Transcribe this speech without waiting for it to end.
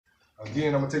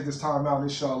Again, I'm going to take this time out,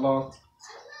 inshallah,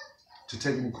 to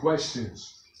take any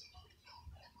questions.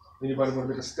 Anybody want to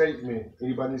make a statement?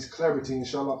 Anybody needs clarity,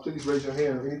 inshallah, please raise your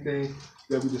hand. Anything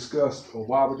that we discussed or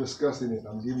why we're discussing it,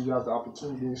 I'm giving you guys the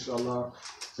opportunity, inshallah,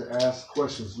 to ask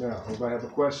questions now. Anybody have a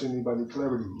question? Anybody need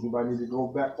clarity? Anybody need to go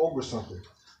back over something?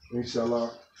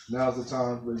 Inshallah, now's the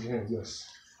time. Raise your hand. Yes.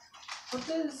 What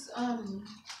does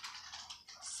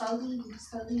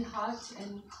Saalihaat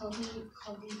and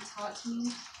Qaanitaat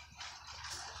mean?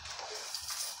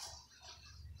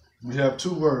 We have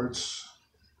two words,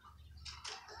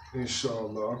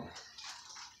 inshallah,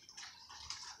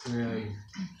 and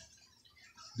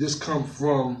this comes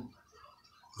from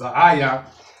the ayah,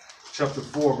 chapter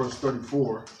 4, verse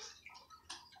 34.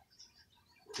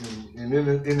 And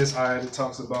in this ayah, it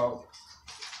talks about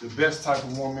the best type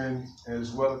of woman,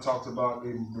 as well as talks about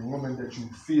the woman that you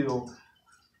feel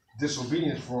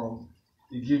disobedience from.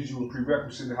 It gives you a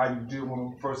prerequisite of how you deal with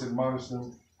them. First, admonish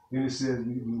them. Then it says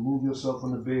you remove yourself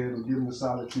from the bed or give them the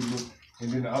silent treatment.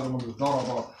 And then the other one was thought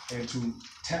about, and to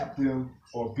tap them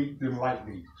or beat them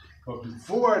lightly. But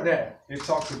before that, it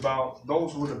talks about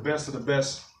those who are the best of the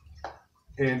best.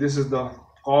 And this is the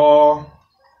Qaanitaat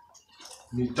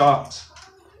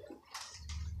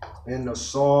and the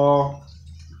Saalihaat.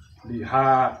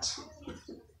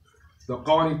 The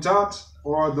Qaanitaat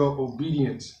or the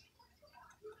obedient.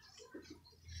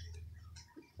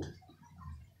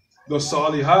 The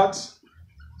Saalihaat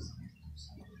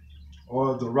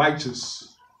or the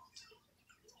righteous.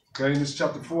 Okay, in this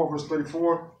chapter 4, verse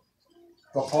 34.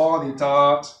 The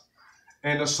Qaanitaat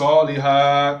and the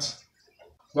Saalihaat.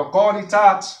 The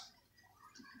Qaanitaat,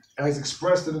 as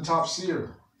expressed in the top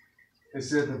seer, it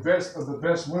said the best of the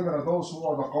best women are those who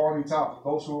are the Qaanitaat,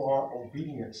 those who are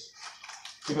obedient.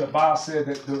 Ibn Abbas said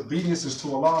that the obedience is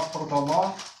to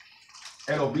Allah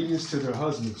and obedience to their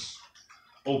husbands.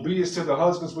 Obedience to the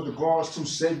husbands with regards to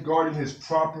safeguarding his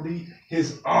property,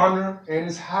 his honor, and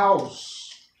his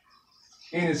house,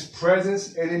 in his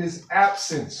presence and in his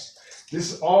absence.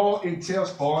 This all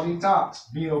entails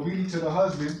Qaanitaat, being obedient to the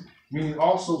husband, meaning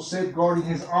also safeguarding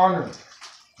his honor,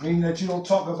 meaning that you don't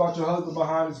talk about your husband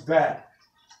behind his back.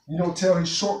 You don't tell his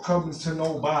shortcomings to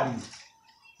nobody.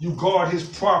 You guard his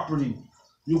property.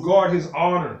 You guard his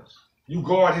honor. You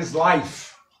guard his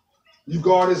life. You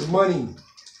guard his money.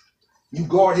 You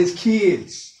guard his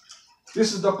kids.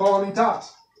 This is the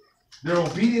Qaanitaat. They're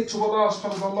obedient to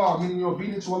Allah, meaning you're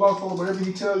obedient to Allah, whatever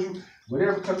he tells you,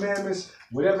 whatever commandments,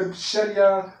 whatever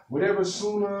sharia, whatever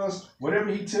sunnahs, whatever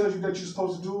he tells you that you're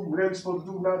supposed to do, whatever you're supposed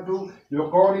to do, not do, you're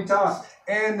Qaanitaat.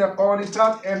 And the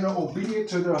Qaanitaat and they're obedient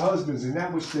to their husbands in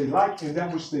that which they like and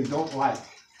that which they don't like.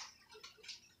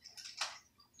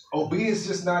 Obedience is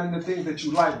just not in the things that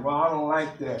you like. Well, I don't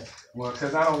like that. Well,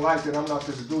 because I don't like that, I'm not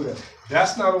supposed to do that.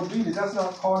 That's not obedience. That's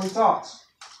not Qaanitaat.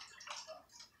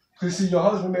 Because see, your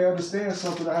husband may understand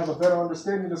something or have a better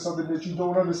understanding of something that you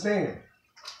don't understand.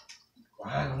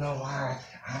 Well, I don't know why.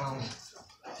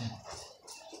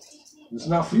 It's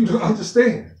not for you to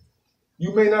understand.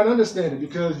 You may not understand it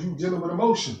because you're dealing with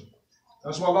emotion.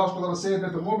 That's why Allah said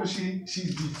that the woman,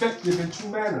 she's defective in two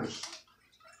manners.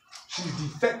 She's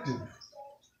defective.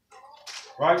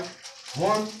 Right?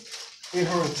 One, in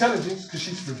her intelligence, because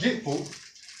she's forgetful.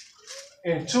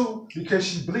 And two, because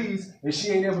she bleeds and she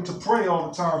ain't able to pray all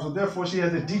the time, so therefore she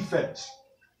has a defect.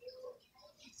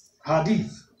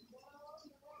 Hadith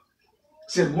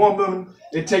said one woman,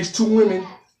 it takes two women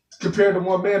compared to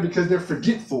one man because they're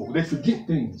forgetful. They forget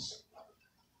things.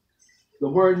 The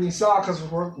word nisa comes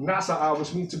from word nasa'a,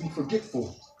 which means to be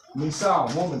forgetful. Nisa,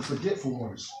 woman, forgetful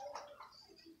ones.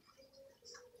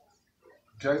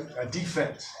 Okay, a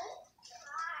defect.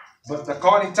 But the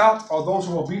Qaanitaat are those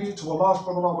who are obedient to Allah,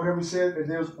 whatever he said, and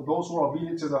there's those who are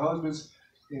obedient to the husbands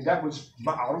in that which is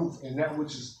ma'aruf, in that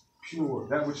which is pure,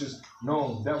 that which is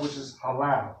known, that which is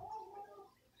halal.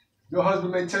 Your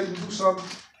husband may tell you to do something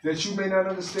that you may not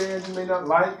understand, you may not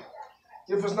like.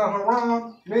 If it's not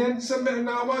haram, man, submit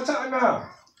now one time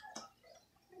now.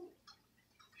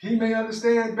 He may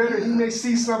understand better. He may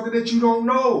see something that you don't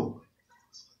know.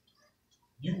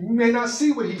 You may not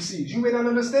see what he sees. You may not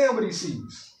understand what he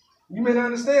sees. You may not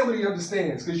understand what he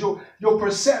understands because your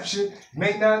perception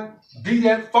may not be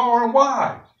that far and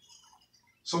wide.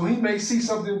 So he may see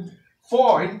something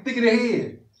far. He think it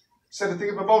ahead instead of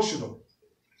thinking emotional.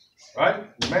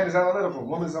 Right? The man is analytical.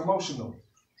 Woman is emotional.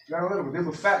 Analytical. They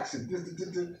were facts.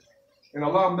 And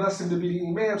Allah blessed him to be the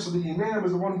imam. So the imam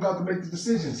is the one who got to make the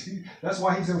decisions. That's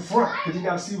why he's in front, because he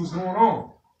got to see what's going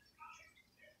on.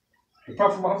 The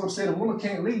Prophet Muhammad said a woman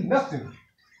can't lead nothing.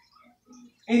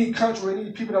 Any country,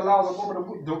 any people that allows a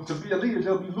woman to be a leader,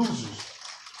 they'll be losers.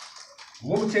 A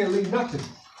woman can't lead nothing.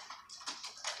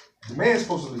 The man's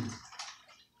supposed to lead.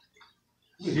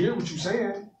 We hear what you're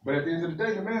saying, but at the end of the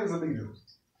day, the man is a leader.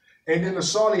 And then the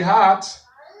Saalihaat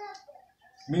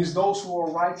means those who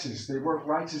are righteous. They work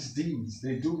righteous deeds.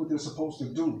 They do what they're supposed to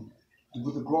do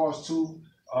with regards to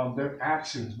their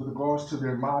actions, with regards to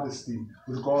their modesty,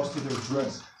 with regards to their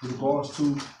dress, with regards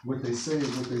to what they say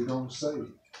and what they don't say.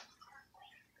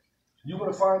 You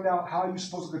want to find out how you're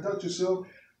supposed to conduct yourself?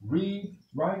 Read,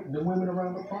 right, the women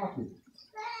around the prophet.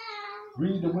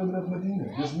 Read the women of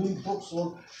Medina. Just read books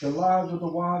on the lives of the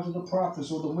wives of the prophets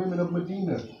or the women of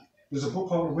Medina. There's a book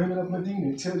called The Women of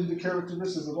Medina. It tells you the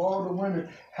characteristics of all the women,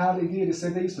 how they did. It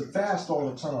said they used to fast all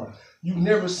the time. You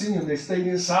never see them. They stayed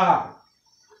inside.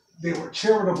 They were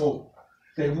charitable.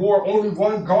 They wore only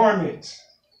one garment.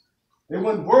 They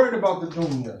weren't worried about the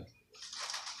dunya.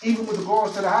 Even with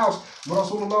regards to the house, when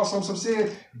Rasulullah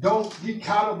said, don't get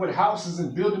caught up with houses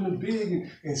and building them big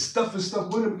and stuffing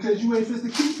stuff with them because you ain't fit to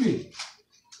keep it.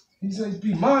 He said,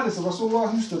 be modest. And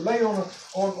Rasulullah used to lay on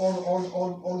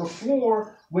the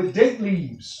floor with date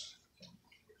leaves.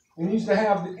 And he used to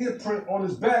have the imprint on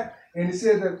his back. And he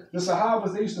said that the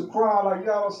Sahabas, they used to cry like,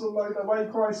 Ya Rasulullah, why you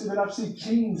cry? He said that I've seen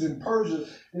kings in Persia.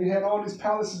 They had all these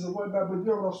palaces and whatnot. But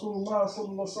Ya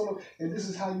Rasulullah, and this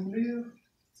is how you live?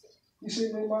 He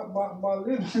said, man, my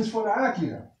living is for the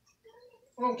Akhirah.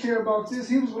 I don't care about this.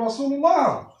 He was with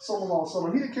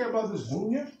Rasulullah. He didn't care about this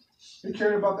dunya. He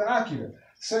cared about the Akhirah.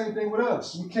 Same thing with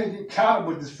us. We can't get caught up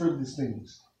with these frivolous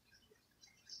things.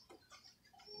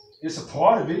 It's a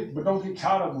part of it, but don't get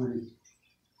caught up with it.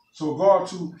 So regard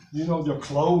to, your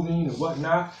clothing and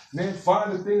whatnot, man,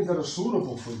 find the things that are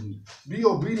suitable for you. Be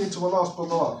obedient to Allah subhanahu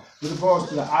wa ta'ala with regards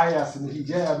to the ayat and the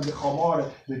hijab and the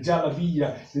khamara, the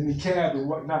jalabiyya, the niqab and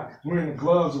whatnot, wearing the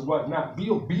gloves and whatnot. Be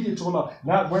obedient to Allah,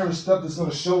 not wearing stuff that's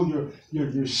going to show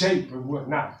your shape and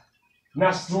whatnot.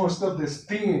 Not doing stuff that's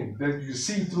thin, that you can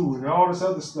see through and all this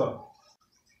other stuff.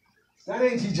 That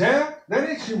ain't hijab, that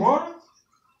ain't khamara,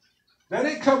 that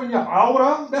ain't covering your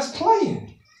aura, that's playing.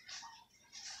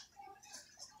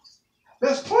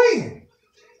 That's playing.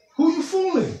 Who you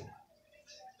fooling?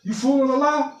 You fooling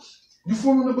Allah? You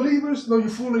fooling the believers? No, you're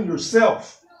fooling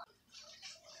yourself.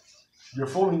 You're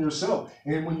fooling yourself.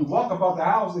 And when you walk about the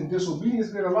house in disobedience,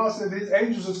 then Allah said His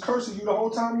angels is cursing you the whole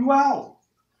time you out.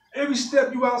 Every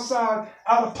step you outside,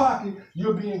 out of pocket,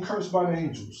 you're being cursed by the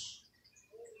angels.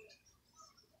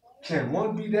 Can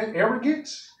one be that arrogant?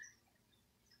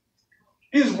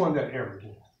 Is one that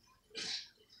arrogant?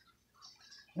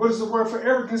 What is the word for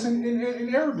arrogance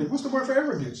in Arabic? What's the word for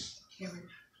arrogance? Kibr.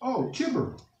 Oh,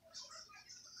 kibr.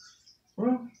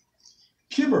 Huh?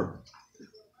 Kibr.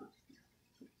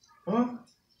 Huh?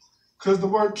 Because the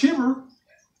word kibr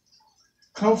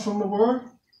comes from the word,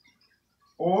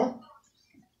 or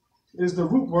is the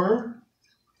root word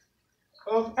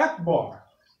of akbar.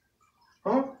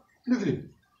 Huh? Look at it.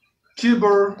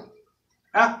 Kibr,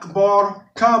 akbar,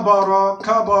 kabara,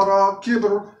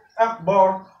 kibr,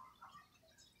 akbar.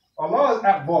 Allah is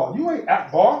Akbar. You ain't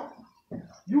Akbar.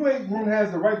 You ain't one who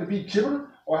has the right to be kibr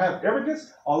or have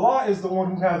arrogance. Allah is the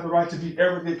one who has the right to be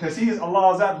arrogant because He is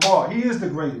Allah's Akbar. He is the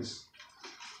greatest.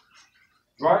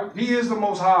 Right? He is the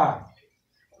most high.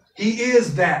 He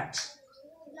is that.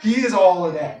 He is all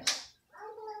of that.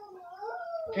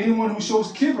 Anyone who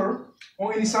shows kibr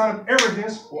or any sign of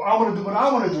arrogance, or I want to do what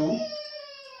I want to do,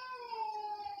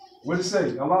 what does it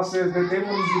say? Allah says that they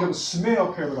won't even be able to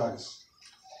smell paradise.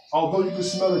 Although you can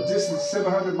smell a distance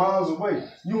 700 miles away,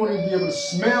 you won't even be able to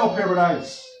smell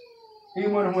paradise.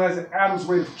 Anyone who has an atom's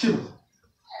weight of kibr.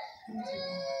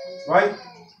 Right?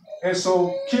 And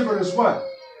so kibr is what?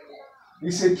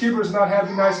 He said kibr is not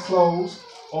having nice clothes,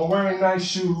 or wearing nice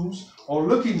shoes, or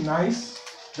looking nice.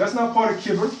 That's not part of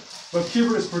kibr. But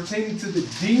kibr is pertaining to the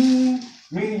deen,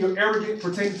 meaning you're arrogant,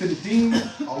 pertaining to the deen.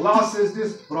 Allah says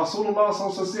this, but Rasulullah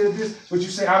also said this, but you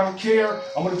say, I don't care,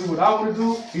 I'm going to do what I want to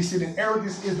do. He said, and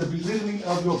arrogance is the belittling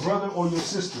of your brother or your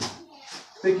sister.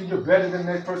 Thinking you're better than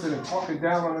the next person and talking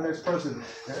down on the next person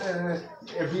and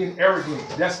being arrogant.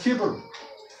 That's kibr.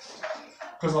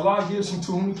 Because Allah gives him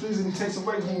to whom He pleases and He takes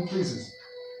away whom He pleases.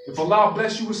 If Allah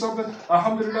bless you with something,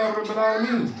 alhamdulillah rabbil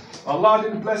alameen. Allah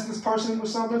didn't bless this person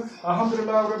with something,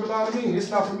 alhamdulillah rabbil alameen.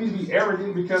 It's not for me to be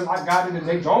arrogant because I got it and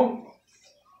they don't.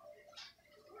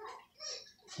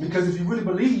 Because if you really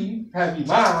believe, have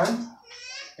iman,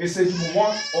 it says you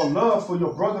want or love for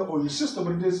your brother or your sister,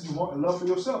 but it is you want love for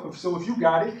yourself. So if you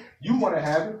got it, you want to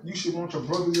have it, you should want your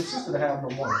brother or your sister to have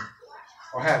no one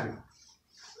or have it.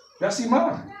 That's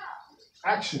iman.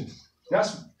 Action.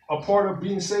 That's a part of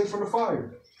being saved from the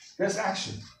fire. That's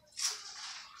action.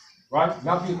 Right?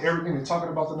 Not being arrogant and talking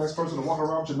about the next person and walking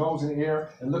around with your nose in the air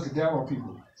and looking down on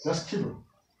people. That's kibr.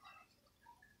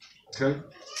 Okay?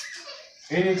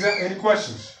 Any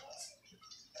questions?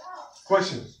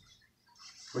 Questions?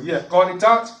 But yeah,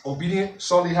 Qaanitaat, obedient,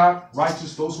 Saalihaat,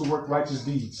 righteous, those who work righteous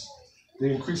deeds.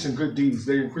 They increase in good deeds.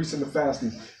 They increase in the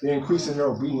fasting. They increase in their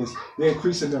obedience. They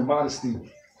increase in their modesty.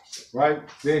 Right?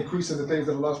 They increase in the things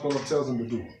that Allah subhanahu wa ta'ala tells them to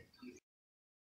do.